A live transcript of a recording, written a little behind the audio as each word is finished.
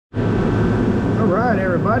Alright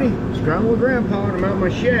everybody, Scrambling with Grandpa, and I'm out in my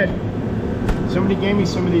shed. Somebody gave me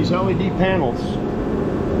some of these LED panels.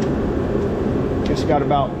 Just got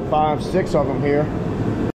about 5, 6 of them here.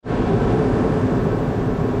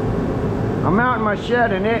 I'm out in my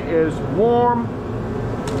shed and it is warm.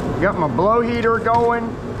 Got my blow heater going.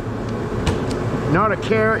 Not a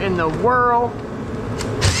care in the world.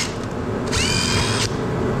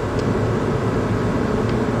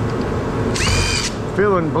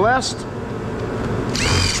 Feeling blessed.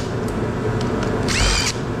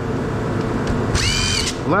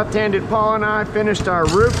 Left-handed Paul and I finished our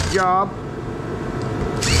roof job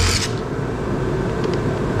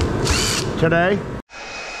today.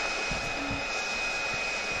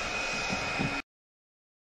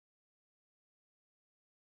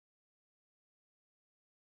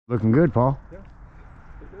 Looking good, Paul. Yeah,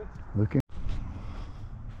 good. Looking.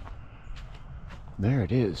 There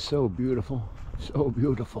it is. So beautiful. So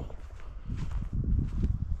beautiful.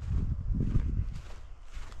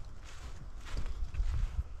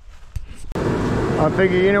 I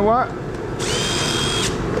figure, you know what?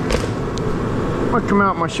 I'm gonna come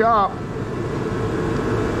out my shop.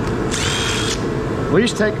 At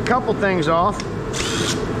least take a couple things off.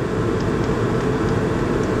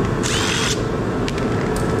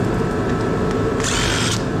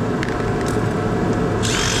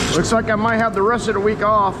 Looks like I might have the rest of the week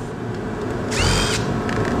off.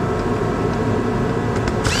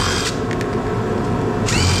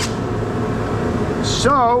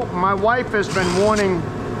 So, my wife has been wanting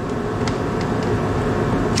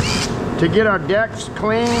to get our decks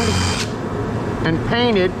cleaned and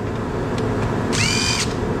painted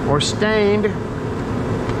or stained.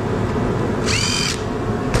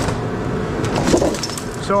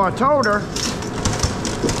 So I told her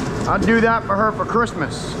I'd do that for her for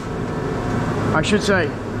Christmas. I should say,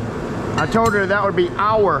 I told her that would be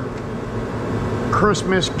our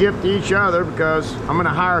Christmas gift to each other because I'm gonna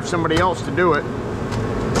hire somebody else to do it.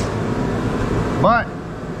 But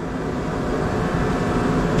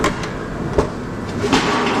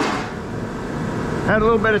had a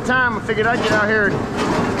little bit of time, I figured I'd get out here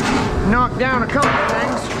and knock down a couple of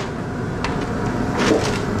things.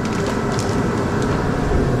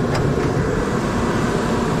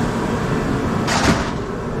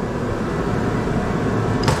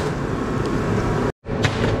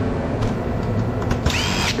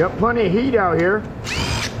 Got plenty of heat out here.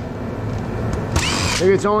 I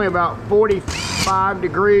think it's only about 45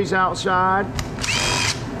 degrees outside.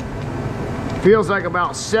 Feels like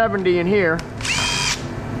about 70 in here.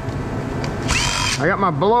 I got my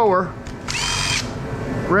blower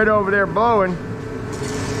right over there blowing,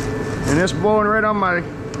 and it's blowing right on my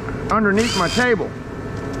underneath my table.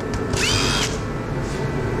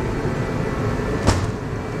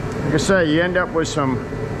 Like I say, you end up with some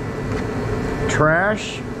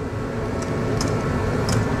trash.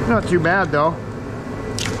 Not too bad though.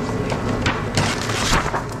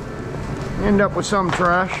 End up with some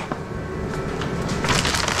trash.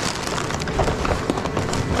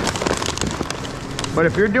 But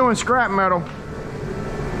if you're doing scrap metal,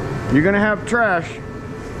 you're gonna have trash.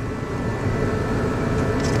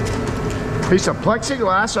 Piece of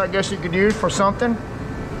plexiglass, I guess you could use for something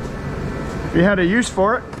if you had a use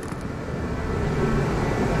for it.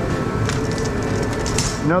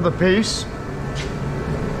 Another piece.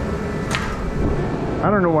 I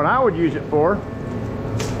don't know what I would use it for.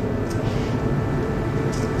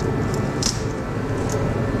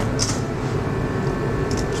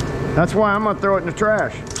 That's why I'm gonna throw it in the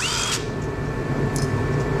trash.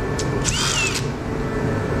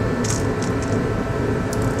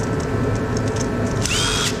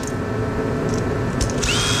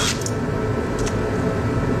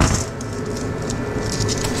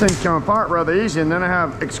 This thing's come apart rather easy, and then I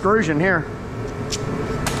have extrusion here.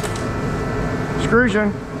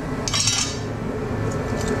 Extrusion.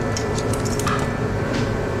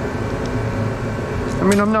 I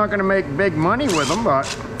mean, I'm not gonna make big money with them, but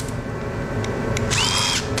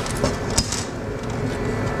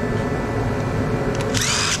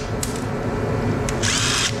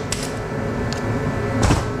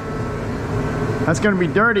that's going to be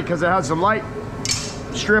dirty because it has a light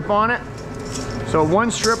strip on it. So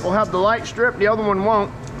one strip will have the light strip, the other one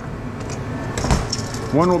won't.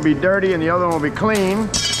 One will be dirty and the other one will be clean,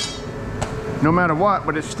 no matter what,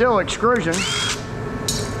 but it's still extrusion.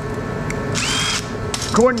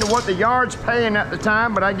 According to what the yard's paying at the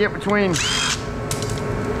time, but I get between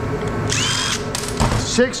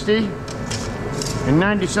 60 and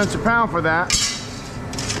 90 cents a pound for that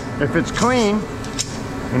if it's clean.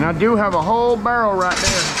 And I do have a whole barrel right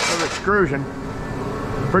there of extrusion.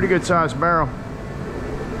 Pretty good sized barrel.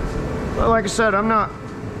 But like I said, I'm not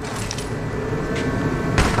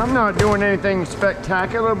doing anything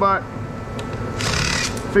spectacular, but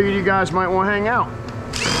figured you guys might want to hang out.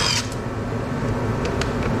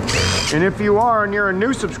 And if you are and you're a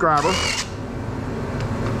new subscriber,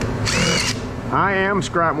 I am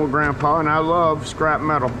Scrap Metal Grandpa, and I love scrap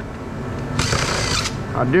metal.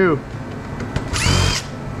 I do.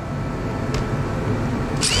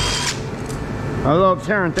 I love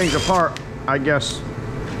tearing things apart, I guess,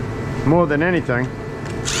 more than anything.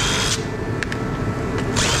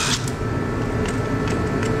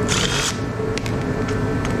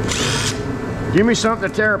 Give me something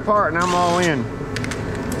to tear apart and I'm all in.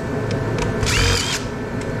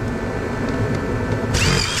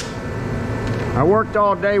 I worked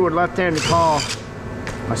all day with left-handed claw.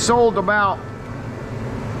 I sold about,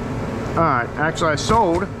 actually I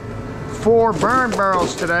sold 4 burn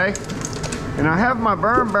barrels today. And I have my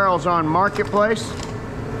burn barrels on Marketplace.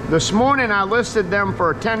 This morning I listed them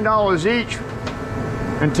for $10 each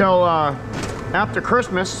until after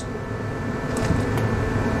Christmas.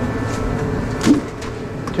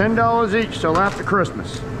 $10 each till after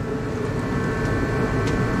Christmas.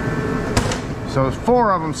 So there's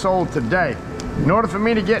 4 of them sold today. In order for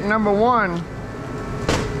me to get number 1,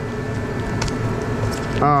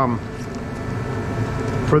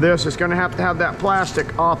 for this, it's going to have that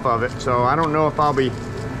plastic off of it. So I don't know if I'll be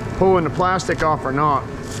pulling the plastic off or not.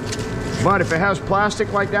 But if it has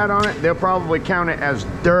plastic like that on it, they'll probably count it as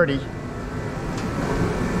dirty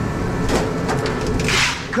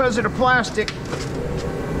because of the plastic.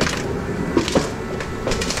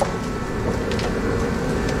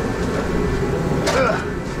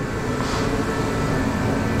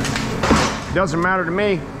 Doesn't matter to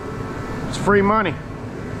me. It's free money.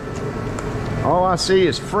 All I see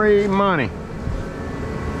is free money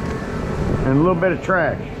and a little bit of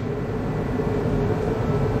trash.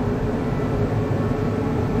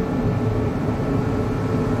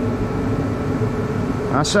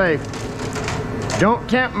 I say, don't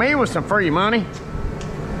tempt me with some free money.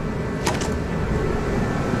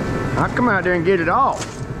 I'll come out there and get it all.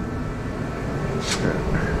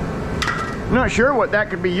 Not sure what that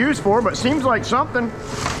could be used for, but seems like something.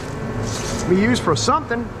 Be used for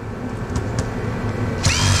something.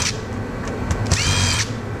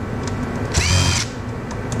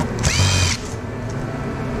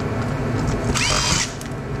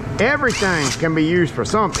 Everything can be used for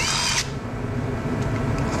something.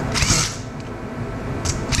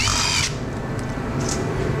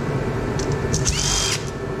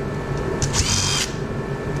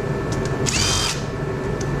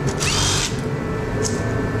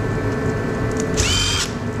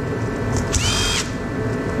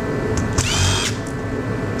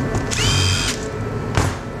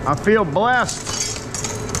 I feel blessed.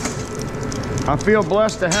 I feel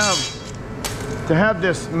blessed to have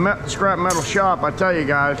this scrap metal shop. I tell you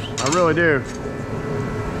guys, I really do.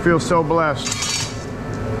 I feel so blessed.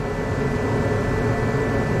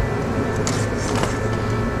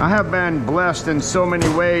 I have been blessed in so many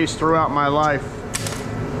ways throughout my life.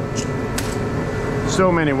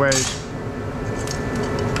 So many ways.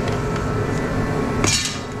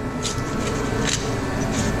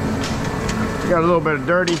 Got a little bit of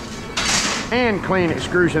dirty and clean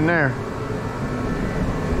extrusion there.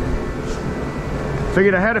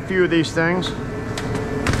 Figured I had a few of these things.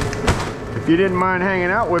 If you didn't mind hanging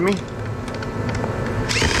out with me,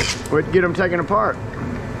 we'd get them taken apart.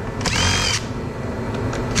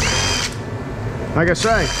 Like I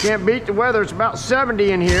say, can't beat the weather. It's about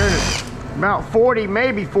 70 in here and it's about 40,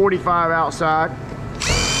 maybe 45 outside.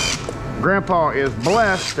 Grandpa is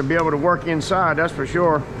blessed to be able to work inside, that's for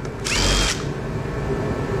sure.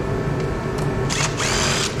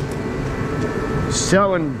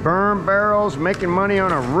 Selling burn barrels, making money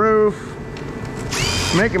on a roof,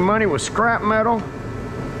 making money with scrap metal.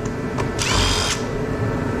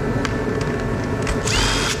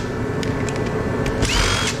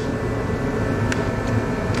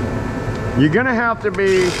 You're gonna have to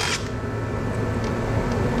be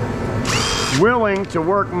willing to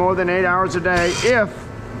work more than 8 hours a day if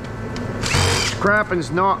scrapping's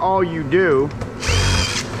not all you do.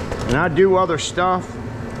 And I do other stuff.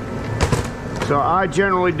 So I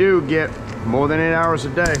generally do get more than 8 hours a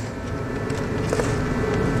day.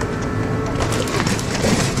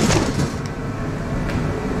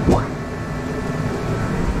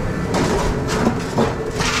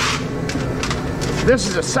 This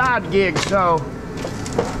is a side gig, so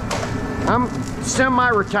I'm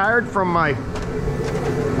semi-retired from my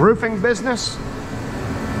roofing business.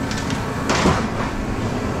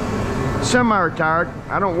 Semi-retired.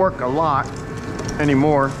 I don't work a lot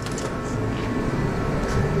anymore.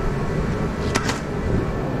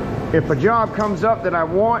 If a job comes up that I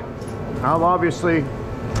want, I'll obviously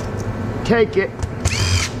take it.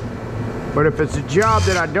 But if it's a job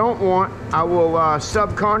that I don't want, I will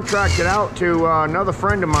subcontract it out to another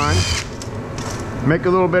friend of mine. Make a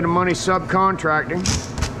little bit of money subcontracting.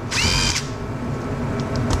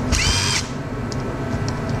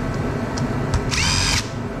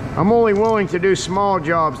 I'm only willing to do small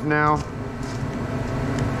jobs now.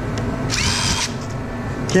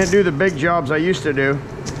 Can't do the big jobs I used to do.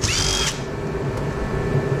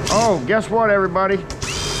 Oh, guess what, everybody?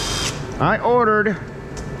 I ordered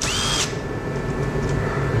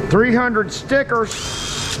 300 stickers.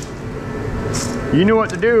 You know what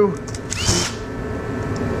to do.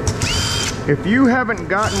 If you haven't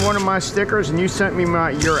gotten one of my stickers and you sent me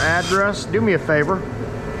your address, do me a favor.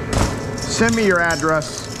 Send me your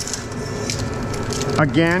address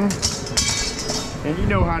again. And you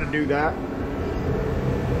know how to do that.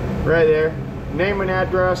 Right there. Name and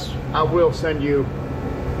address. I will send you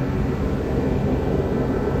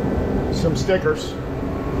some stickers.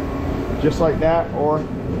 Just like that or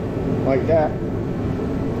like that.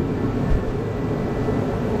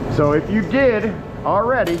 So if you did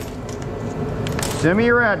already, send me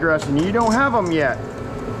your address, and you don't have them yet.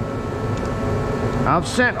 I've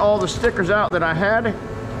sent all the stickers out that I had,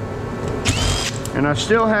 and I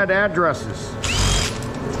still had addresses.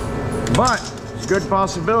 But it's a good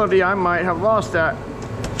possibility I might have lost that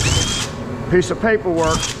piece of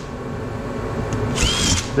paperwork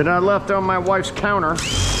that I left on my wife's counter.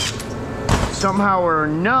 Somehow or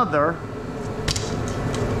another,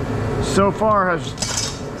 so far has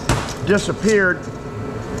disappeared.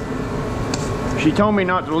 She told me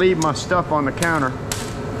not to leave my stuff on the counter.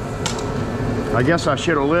 I guess I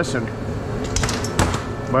should have listened.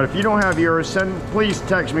 But if you don't have yours, please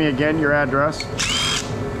text me again your address.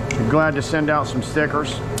 I'm glad to send out some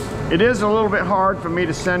stickers. It is a little bit hard for me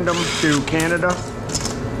to send them to Canada.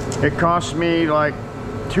 It costs me like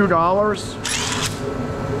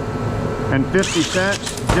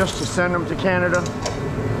 $2.50 just to send them to Canada.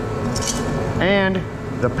 And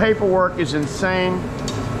the paperwork is insane.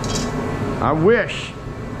 I wish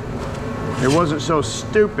it wasn't so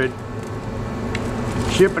stupid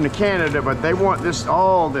shipping to Canada, but they want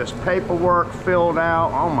all this paperwork filled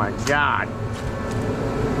out. Oh my God.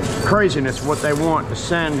 Craziness what they want to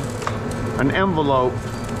send an envelope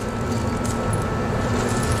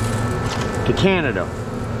to Canada.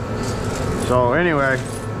 So anyway,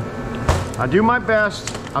 I do my best.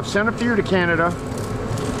 I've sent a few to Canada.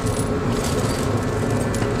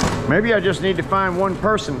 Maybe I just need to find one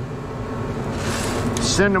person,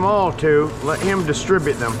 send them all to, let him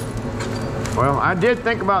distribute them. Well, I did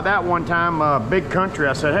think about that one time, Big Country.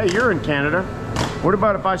 I said, hey, you're in Canada. What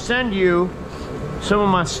about if I send you some of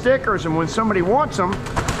my stickers, and when somebody wants them,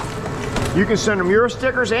 you can send them your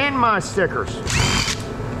stickers and my stickers.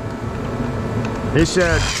 He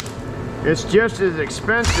said, it's just as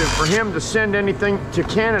expensive for him to send anything to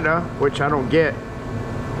Canada, which I don't get.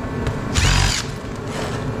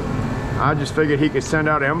 I just figured he could send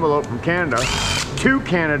out an envelope from Canada to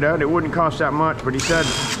Canada and it wouldn't cost that much, but he said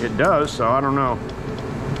it does, so I don't know.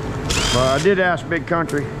 But I did ask Big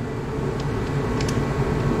Country.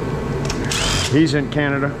 He's in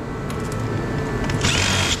Canada.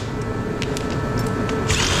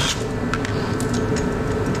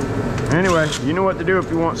 Anyway, you know what to do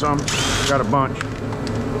if you want some. Got a bunch.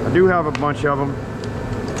 I do have a bunch of them.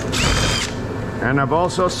 And I've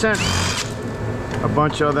also sent a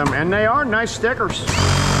bunch of them, and they are nice stickers.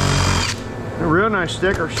 They're real nice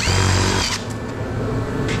stickers.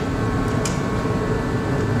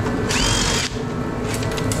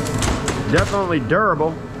 Definitely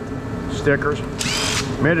durable stickers.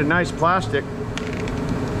 Made of nice plastic.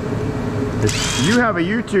 If you have a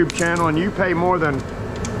YouTube channel and you pay more than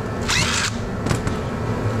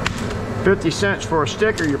 50 cents for a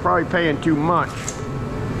sticker, you're probably paying too much.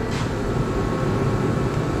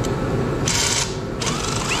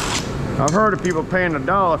 I've heard of people paying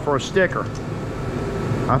 $1 for a sticker.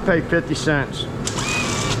 I pay 50 cents.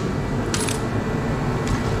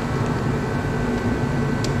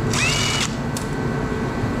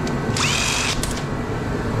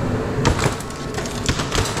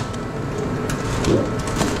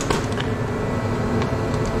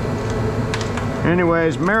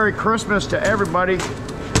 Anyways, Merry Christmas to everybody.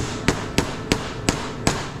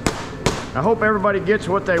 I hope everybody gets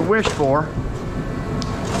what they wish for.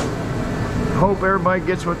 Hope everybody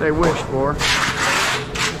gets what they wish for.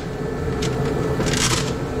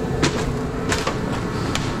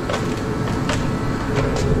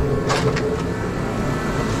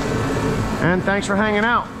 And thanks for hanging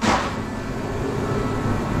out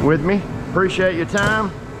with me. Appreciate your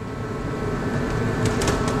time.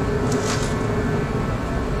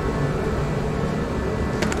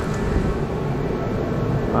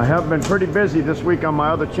 I have been pretty busy this week on my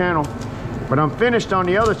other channel, but I'm finished on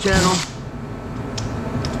the other channel.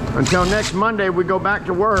 Until next Monday, we go back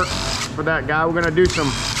to work for that guy. We're gonna do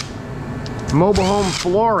some mobile home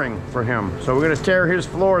flooring for him. So we're gonna tear his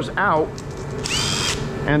floors out,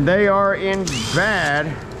 and they are in bad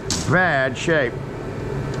shape.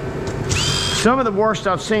 Some of the worst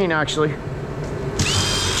I've seen, actually.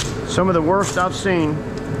 Some of the worst I've seen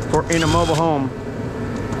in a mobile home.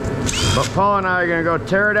 But Paul and I are gonna go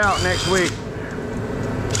tear it out next week.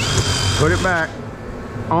 Put it back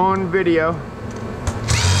on video.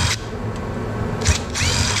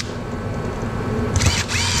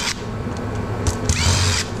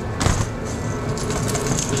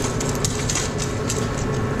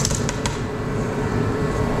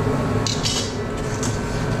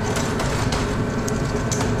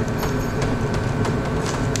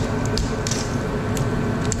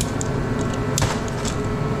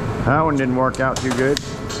 That one didn't work out too good.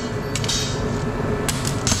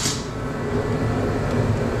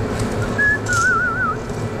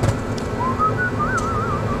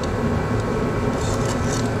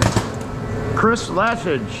 Chris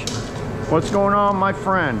Lessage, what's going on, my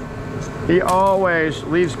friend? He always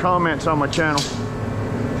leaves comments on my channel.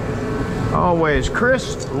 Always.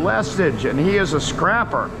 Chris Lessage, and he is a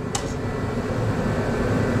scrapper.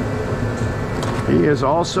 He is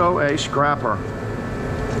also a scrapper.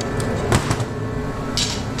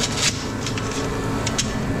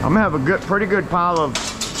 I'm gonna have a pretty good pile of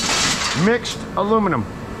mixed aluminum.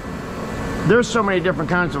 There's so many different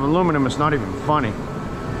kinds of aluminum, it's not even funny.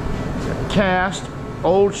 Cast,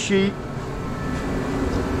 old sheet.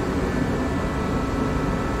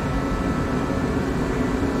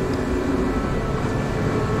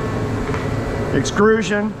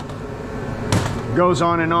 Extrusion. Goes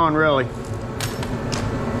on and on, really.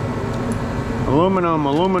 Aluminum,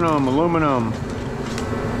 aluminum, aluminum.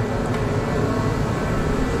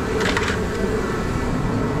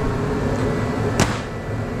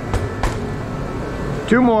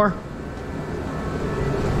 Two more.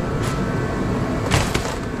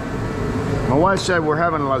 My wife said we're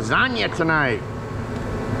having lasagna tonight.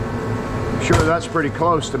 I'm sure that's pretty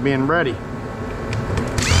close to being ready.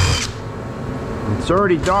 It's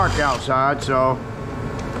already dark outside, so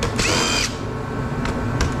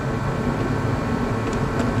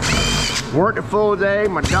worked a full day.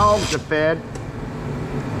 My dogs are fed.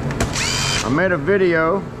 I made a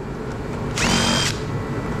video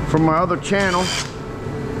from my other channel.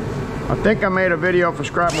 I think I made a video for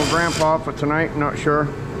Scrap with Grandpa for tonight, not sure.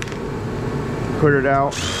 Put it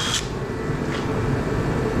out.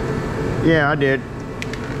 Yeah, I did.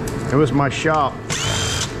 It was my shop.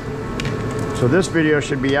 So this video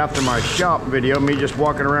should be after my shop video, me just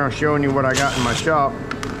walking around showing you what I got in my shop.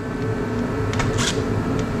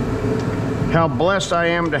 How blessed I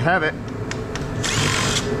am to have it.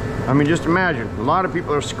 I mean, just imagine, a lot of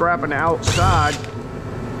people are scrapping outside.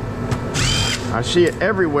 I see it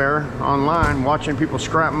everywhere online, watching people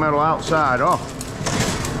scrap metal outside. Oh,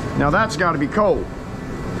 now that's got to be cold.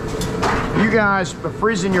 You guys are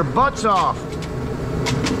freezing your butts off.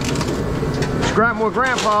 Scrapping with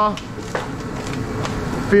Grandpa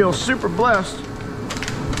feels super blessed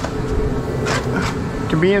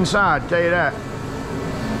to be inside, tell you that.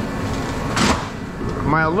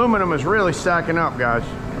 My aluminum is really stacking up, guys.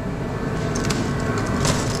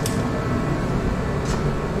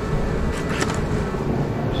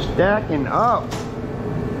 Stacking up.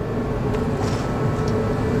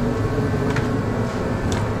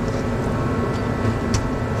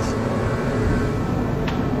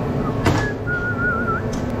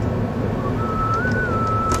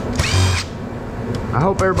 I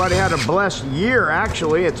hope everybody had a blessed year.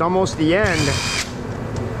 Actually, it's almost the end,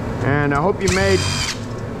 and I hope you made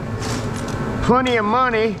plenty of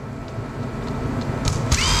money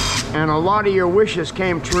and a lot of your wishes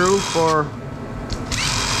came true for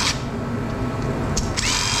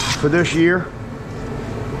this year.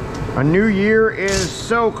 A new year is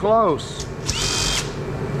so close.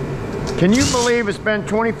 Can you believe it's been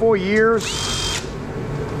 24 years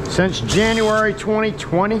since January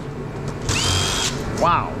 2020?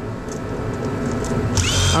 Wow.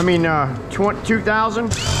 I mean,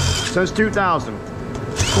 2000? Since 2000.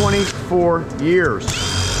 24 years.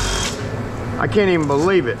 I can't even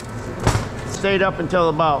believe it. Stayed up until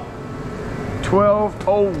about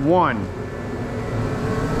 12:01.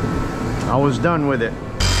 I was done with it.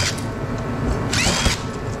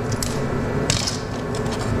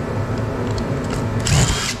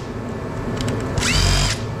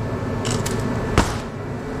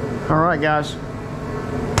 All right, guys.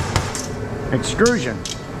 Extrusion.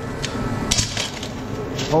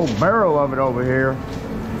 Whole barrel of it over here.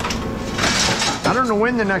 I don't know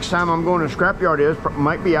when the next time I'm going to the scrapyard is.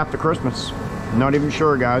 Might be after Christmas. Not even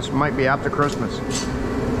sure, guys. Might be after Christmas.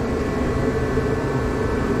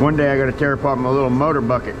 One day I got to tear apart my little motor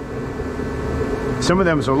bucket. Some of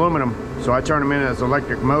them is aluminum, so I turn them in as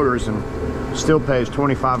electric motors and still pays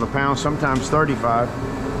 25 a pound, sometimes 35.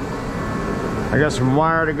 I got some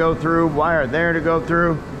wire to go through, wire there to go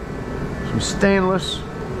through, some stainless,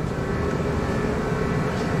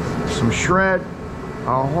 some shred,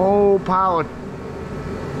 a whole pile of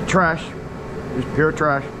trash, just pure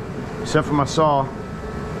trash, except for my saw. All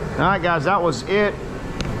right, guys, that was it.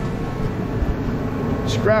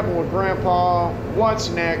 Scrapping with Grandpa. What's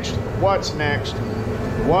next? What's next?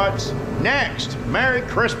 What's next? Merry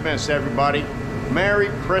Christmas, everybody. Merry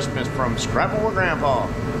Christmas from Scrapping with Grandpa.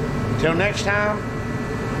 Till next time,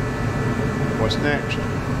 what's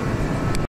next?